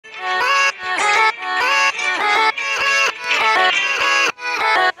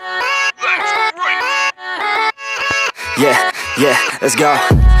Yeah, let's go.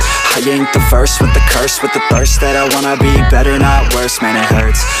 I ain't the first with the curse, with the thirst that I wanna be better, not worse, man it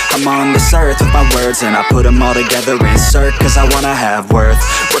hurts. I'm on this earth with my words and I put them all together, insert, cause I wanna have worth.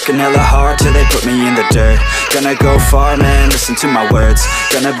 Working hella hard till they put me in the dirt. Gonna go far, man, listen to my words.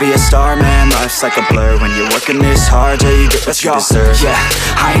 Gonna be a star, man, life's like a blur. When you're working this hard, yeah, you get what you deserve. Yeah,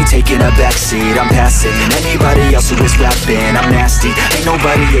 I ain't taking a backseat, I'm passing anybody else who is rapping. I'm nasty, ain't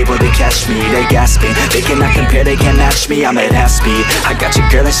nobody able to catch me. They gasping, they cannot compare, they can't match me. I'm at half speed, I got your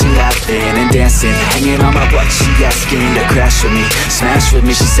girl and she laughing and dancing, hanging on my butt, she asking to crash with me, smash with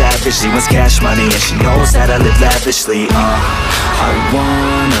me, she savage, she wants cash money, and she knows that I live lavishly. I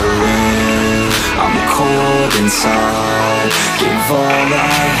wanna live, I'm cold inside, give all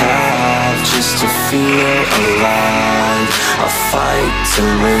I have just to feel alive. I fight to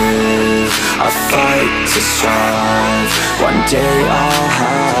live, I fight to strive, one day I'll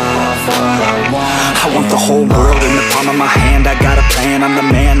have what I want. I want the whole world in the palm of my hand, I got a plan, I'm the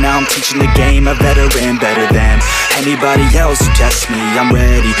man, now I'm teaching the game, a veteran, better than anybody else who tests me. I'm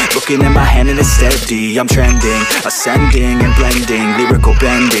ready, looking at my hand and it's steady. I'm trending, ascending and blending, lyrical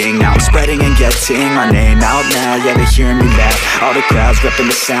bending. Now I'm spreading and getting my name out now. Yeah, they hearing me laugh, all the crowds repping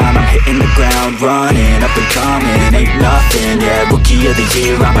the sound. I'm hitting the ground, running, up and coming, ain't nothing. Yeah, rookie of the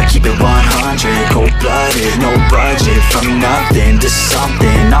year, I'ma keep it 100. Cold-blooded, no budget, from nothing to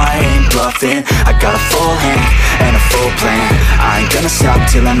something. I ain't bluffing, I got a full hand and a full plan. I ain't gonna stop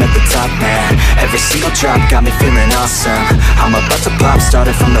till I'm at the top, man. Every single drop got me feeling awesome. I'm about to pop,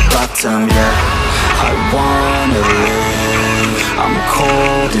 started from the bottom, yeah. I wanna live, I'm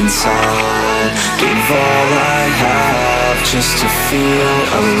cold inside, give all I have just to feel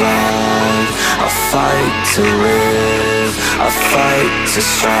alive. I fight to live, I fight to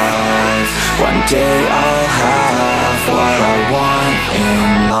strive, one day I'll have what I want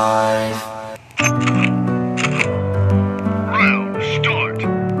in life.